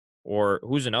end, or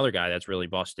who's another guy that's really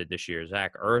busted this year?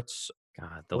 Zach Ertz.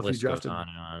 God, the list goes on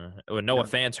and on. Noah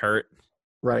Fant's hurt.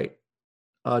 Right.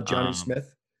 Jonnu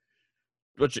Smith.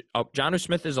 Jonnu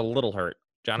Smith is a little hurt.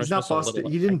 He's not busted.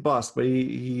 He didn't bust, but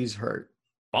he's hurt.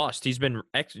 Bust. He's been.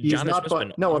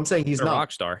 No, I'm saying he's not a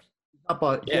rock star.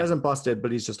 He hasn't busted,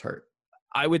 but he's just hurt.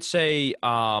 I would say a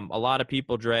lot of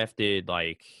people drafted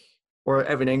or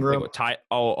Evan Ingram.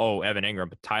 Evan Ingram,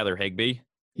 but Tyler Higbee.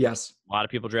 Yes. A lot of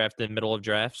people drafted middle of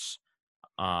drafts.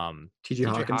 T.J.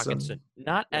 Hawkinson.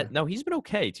 No, he's been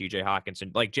okay. T.J.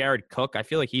 Hawkinson, like Jared Cook, I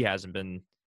feel like he hasn't been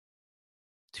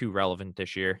too relevant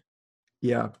this year.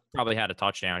 Yeah. Probably had a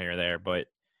touchdown here or there, but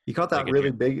he caught that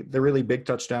really big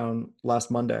touchdown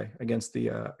last Monday against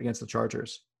the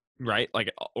Chargers. Right,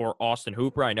 or Austin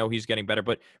Hooper. I know he's getting better,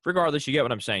 but regardless, you get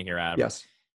what I'm saying here, Adam. Yes.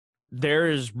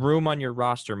 There's room on your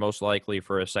roster most likely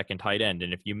for a second tight end.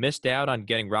 And if you missed out on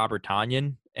getting Robert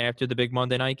Tonyan after the big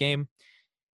Monday night game,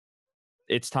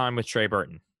 it's time with Trey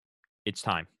Burton. It's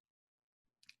time.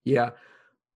 Yeah.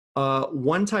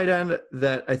 One tight end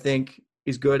that I think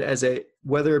is good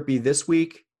whether it be this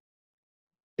week,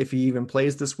 if he even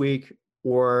plays this week,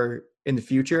 or in the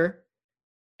future,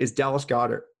 is Dallas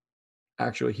Goedert.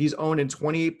 Actually, he's owned in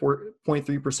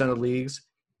 28.3% of leagues.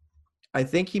 I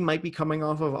think he might be coming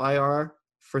off of IR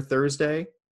for Thursday,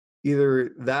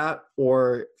 either that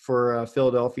or for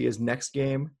Philadelphia's next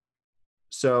game.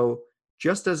 So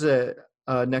just as a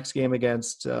next game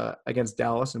against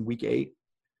Dallas in Week 8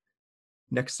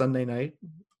 next Sunday night.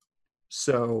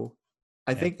 So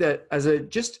I think that as a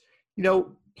just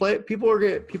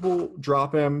people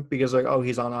drop him because like, oh,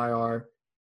 he's on IR.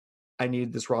 I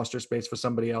need this roster space for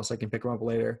somebody else. I can pick him up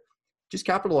later. Just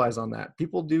capitalize on that.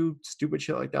 People do stupid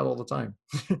shit like that all the time.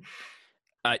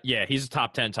 Yeah, he's a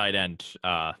top 10 tight end,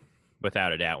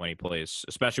 without a doubt, when he plays,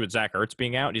 especially with Zach Ertz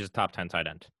being out. He's a top 10 tight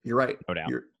end. You're right. No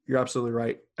doubt. You're absolutely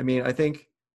right. I mean, I think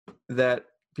that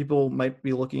people might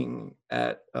be looking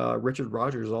at Richard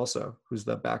Rodgers also, who's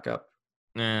the backup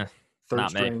third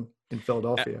string in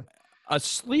Philadelphia. A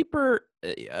sleeper,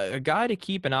 a guy to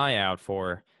keep an eye out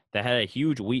for that had a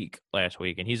huge week last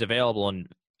week, and he's available in,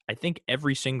 I think,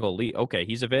 every single league. Okay,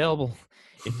 he's available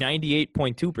in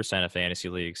 98.2% of fantasy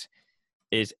leagues,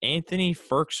 is Anthony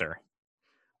Firkser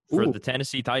for the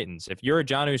Tennessee Titans. If you're a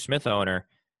Jonnu Smith owner,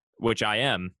 which I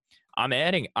am, I'm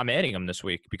adding him this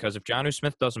week because if Jonnu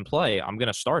Smith doesn't play, I'm going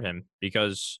to start him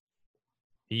because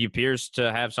he appears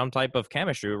to have some type of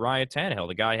chemistry with Ryan Tannehill.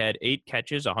 The guy had 8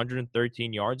 catches,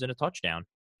 113 yards, and a touchdown.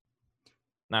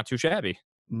 Not too shabby.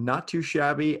 Not too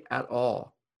shabby at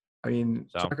all. I mean,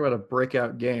 talk about a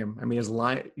breakout game. I mean,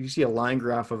 you see a line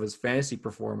graph of his fantasy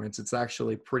performance. It's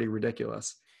actually pretty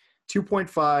ridiculous.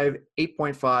 2.5,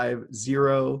 8.5,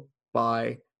 0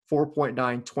 by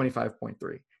 4.9,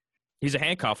 25.3. He's a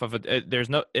handcuff of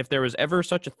if there was ever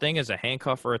such a thing as a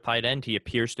handcuff or a tight end, he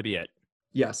appears to be it.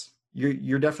 Yes.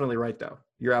 You're definitely right though.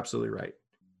 You're absolutely right.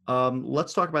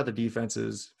 Let's talk about the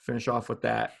defenses, finish off with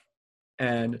that.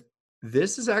 And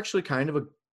this is actually kind of a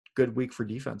good week for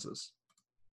defenses.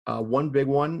 One big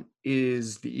one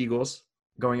is the Eagles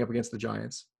going up against the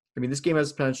Giants. I mean, this game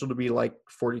has potential to be like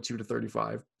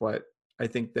 42-35, but I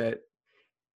think that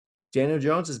Daniel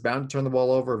Jones is bound to turn the ball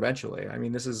over eventually. I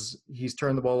mean, he's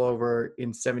turned the ball over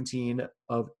in 17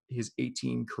 of his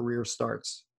 18 career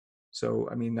starts. So,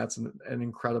 I mean, that's an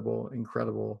incredible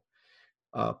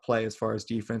play as far as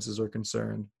defenses are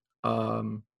concerned.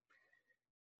 The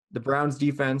Browns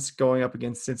defense going up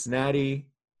against Cincinnati.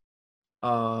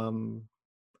 And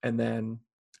then,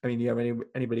 I mean, do you have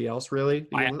anybody else really?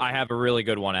 I have a really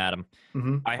good one, Adam.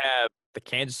 Mm-hmm. I have the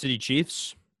Kansas City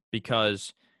Chiefs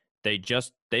because they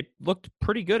looked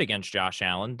pretty good against Josh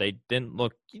Allen. They didn't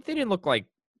look like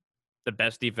the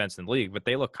best defense in the league, but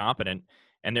they look competent.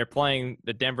 And they're playing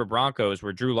the Denver Broncos,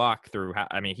 where Drew Lock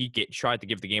tried to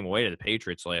give the game away to the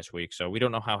Patriots last week. So we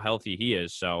don't know how healthy he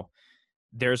is. So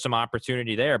there's some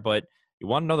opportunity there. But you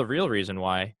want to know the real reason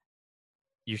why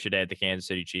you should add the Kansas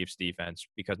City Chiefs defense,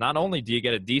 because not only do you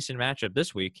get a decent matchup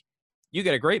this week, you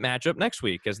get a great matchup next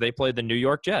week as they play the New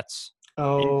York Jets.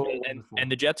 Oh,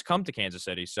 and the Jets come to Kansas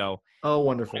City. So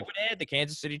wonderful. I would add the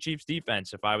Kansas City Chiefs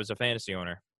defense if I was a fantasy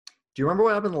owner. Do you remember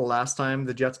what happened the last time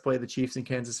the Jets played the Chiefs in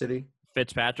Kansas City?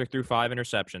 Fitzpatrick threw 5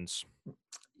 interceptions.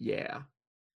 Yeah.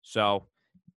 So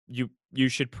you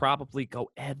should probably go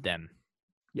add them.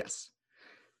 Yes.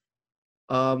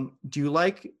 Do you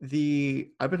like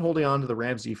I've been holding on to the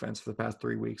Rams defense for the past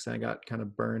 3 weeks, and I got kind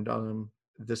of burned on them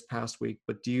this past week.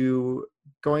 But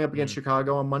going up against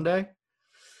Chicago on Monday?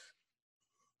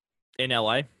 In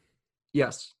LA?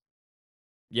 Yes.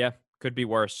 Yeah, could be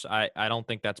worse. I don't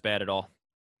think that's bad at all.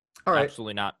 All right.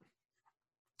 Absolutely not.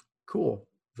 Cool.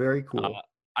 Very cool.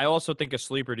 I also think a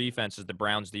sleeper defense is the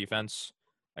Browns defense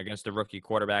against the rookie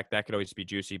quarterback. That could always be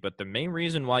juicy. But the main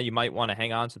reason why you might want to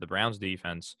hang on to the Browns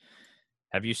defense,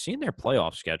 have you seen their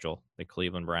playoff schedule, the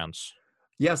Cleveland Browns?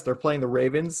 Yes, they're playing the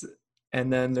Ravens,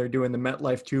 and then they're doing the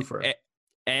MetLife twofer.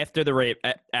 After the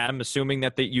Adam, assuming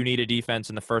that you need a defense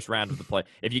in the first round of the play.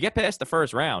 If you get past the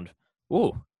first round,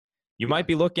 you might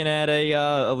be looking at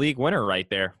a league winner right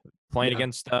there, playing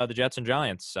against the Jets and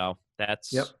Giants. So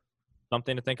that's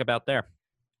something to think about there.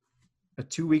 A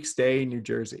 2-week stay in New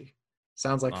Jersey.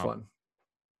 Sounds like fun.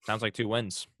 Sounds like 2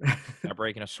 wins. Not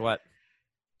breaking a sweat.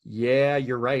 Yeah,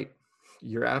 you're right.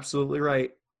 You're absolutely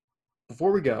right.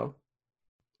 Before we go,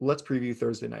 let's preview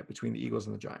Thursday night between the Eagles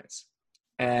and the Giants.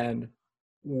 And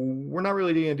we're not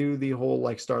really going to do the whole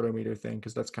startometer thing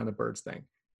because that's kind of Bird's thing.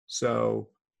 So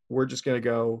we're just going to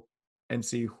go and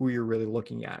see who you're really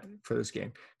looking at for this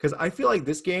game. Because I feel like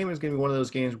this game is going to be one of those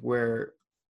games where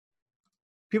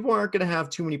people aren't going to have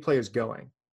too many players going.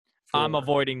 I'm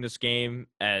avoiding this game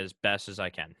as best as I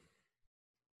can.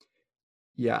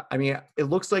 Yeah, I mean, it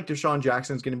looks like Deshaun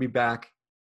Jackson's going to be back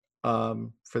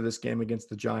for this game against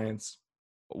the Giants.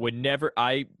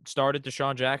 I started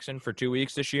Deshaun Jackson for 2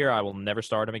 weeks this year. I will never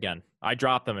start him again. I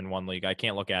dropped him in one league. I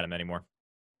can't look at him anymore.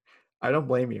 I don't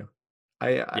blame you.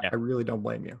 I really don't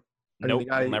blame you. Nope,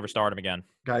 I'll never start him again.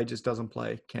 Guy just doesn't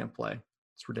play, can't play.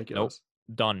 It's ridiculous.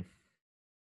 Nope, done.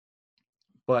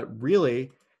 But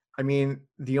really, I mean,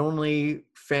 the only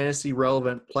fantasy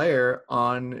relevant player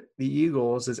on the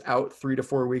Eagles is out 3 to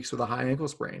 4 weeks with a high ankle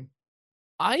sprain.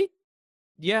 I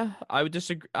would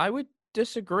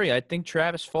disagree. I think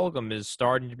Travis Fulgham is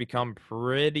starting to become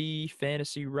pretty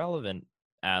fantasy relevant,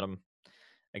 Adam.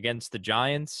 Against the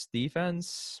Giants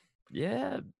defense,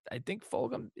 yeah, I think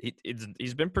Fulgham,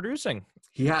 he's been producing.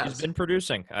 He He's has. been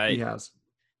producing. He has.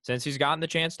 Since he's gotten the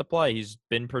chance to play, he's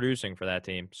been producing for that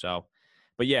team. So,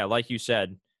 but yeah, like you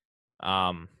said,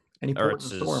 Any port in Ertz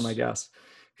the storm, I is, guess.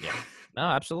 yeah, no,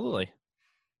 absolutely.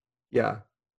 Yeah.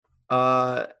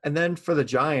 And then for the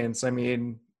Giants, I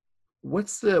mean,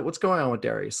 what's going on with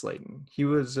Darius Slayton? He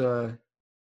was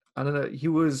I don't know, he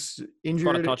was Caught a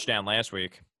injured. touchdown last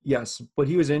week. Yes, but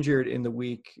he was injured in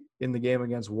the game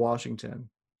against Washington.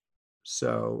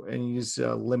 So, and he's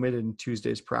limited in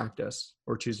Tuesday's practice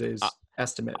or Tuesday's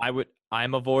estimate.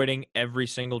 I'm avoiding every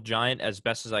single Giant as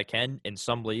best as I can. In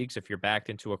some leagues, if you're backed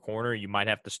into a corner, you might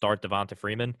have to start Devonta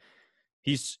Freeman.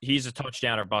 He's a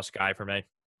touchdown or bust guy for me.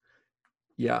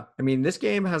 Yeah, I mean, this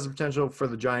game has the potential for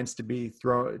the Giants to be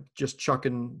just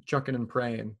chucking and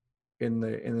praying in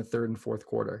the third and fourth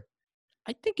quarter.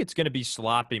 I think it's going to be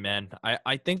sloppy, man.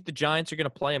 I think the Giants are going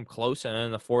to play them close, and then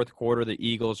in the fourth quarter, the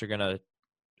Eagles are going to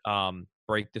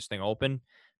break this thing open.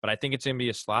 But I think it's going to be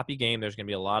a sloppy game. There's going to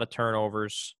be a lot of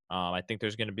turnovers. I think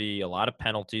there's going to be a lot of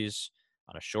penalties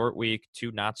on a short week.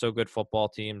 Two not so good football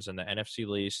teams in the NFC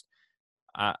least.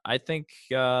 I think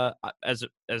as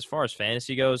far as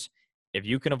fantasy goes, if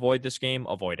you can avoid this game,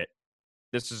 avoid it.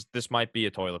 This might be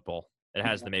a toilet bowl. It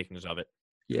has the makings of it.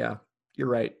 Yeah, you're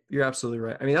right. You're absolutely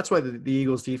right. I mean, that's why the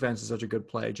Eagles defense is such a good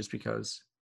play, just because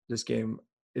this game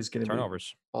is going to be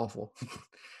Turnovers. awful.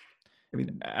 I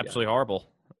mean, absolutely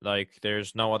horrible. Like,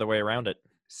 there's no other way around it.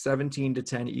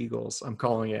 17-10 Eagles. I'm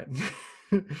calling it.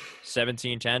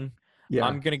 17-10. Yeah.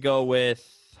 I'm gonna go with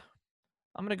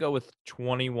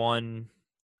 21-17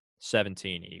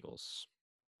 Eagles.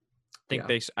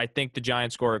 I think the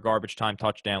Giants score a garbage time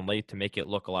touchdown late to make it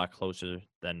look a lot closer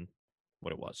than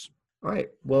what it was. All right.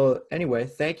 Well, anyway,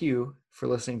 thank you for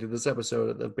listening to this episode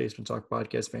of the Basement Talk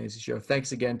Podcast Fantasy Show.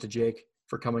 Thanks again to Jake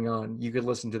for coming on. You could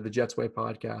listen to the Jets Way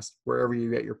podcast wherever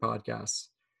you get your podcasts.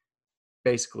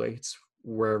 Basically, it's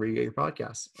wherever you get your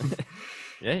podcasts.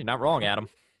 Yeah, you're not wrong, Adam.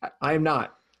 I am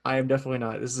not. I am definitely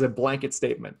not. This is a blanket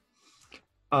statement.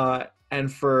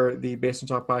 And for the Basement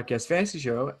Talk Podcast Fantasy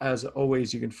Show, as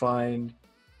always, you can find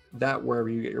that wherever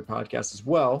you get your podcasts as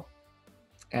well.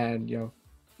 And,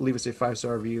 leave us a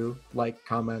 5-star review, like,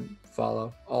 comment,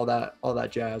 follow, all that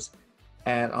jazz.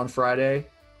 And on Friday,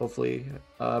 hopefully,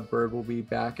 Bird will be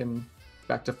back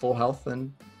to full health,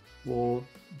 and we'll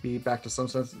be back to some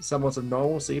semblance of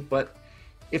normalcy. But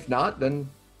if not, then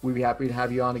we'd be happy to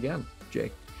have you on again,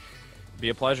 Jake. Be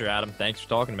a pleasure, Adam. Thanks for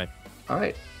talking to me. All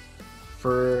right.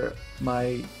 For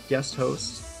my guest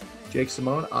host, Jake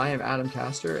Simone, I am Adam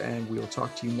Castor, and we will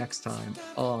talk to you next time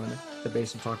on the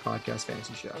Basement Talk Podcast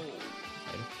Fantasy Show.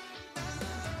 Later.